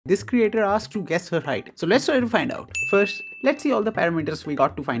This creator asked to guess her height. So let's try to find out. First, let's see all the parameters we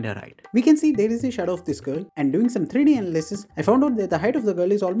got to find her height. We can see there is a shadow of this girl, and doing some 3D analysis, I found out that the height of the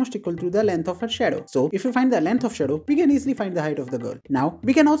girl is almost equal to the length of her shadow. So if we find the length of shadow, we can easily find the height of the girl. Now,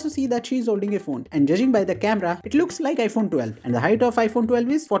 we can also see that she is holding a phone, and judging by the camera, it looks like iPhone 12, and the height of iPhone 12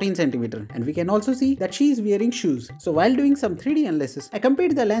 is 14 cm. And we can also see that she is wearing shoes. So while doing some 3D analysis, I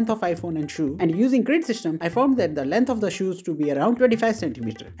compared the length of iPhone and shoe, and using grid system, I found that the length of the shoes to be around 25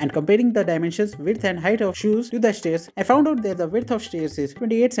 cm. And comparing the dimensions, width and height of shoes to the stairs, I found out that the width of stairs is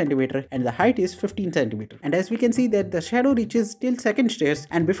 28 cm and the height is 15 cm. And as we can see that the shadow reaches till second stairs,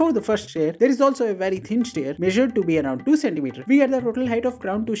 and before the first stair, there is also a very thin stair measured to be around 2 cm. We get the total height of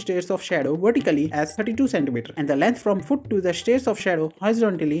ground to stairs of shadow vertically as 32 cm and the length from foot to the stairs of shadow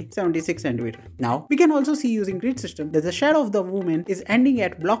horizontally 76 cm. Now, we can also see using grid system that the shadow of the woman is ending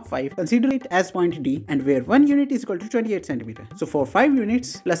at block 5, consider it as point D, and where 1 unit is equal to 28 cm. So for 5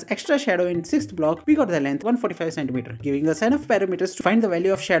 units plus extra shadow in 6th block, we got the length 145 cm, giving us enough parameters to find the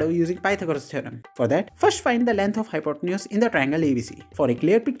value of shadow using Pythagoras theorem. For that, first find the length of hypotenuse in the triangle ABC. For a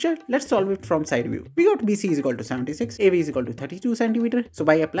clear picture, let's solve it from side view. We got BC is equal to 76, AB is equal to 32 cm. So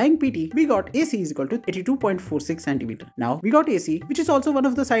by applying PT, we got AC is equal to 82.46 cm. Now we got AC, which is also one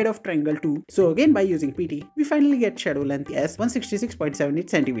of the side of triangle 2. So again by using PT, we finally get shadow length as 166.78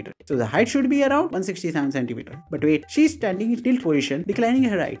 cm. So the height should be around 167 cm. But wait, she is standing in tilt position, declining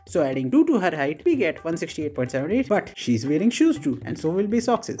her height. So adding 2 to her height, we get 168.78, but she's wearing shoes too, and so will be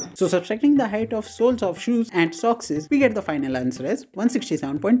socks. So subtracting the height of soles of shoes and socks, we get the final answer as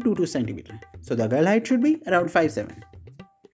 167.22 cm. So the girl height should be around 5'7".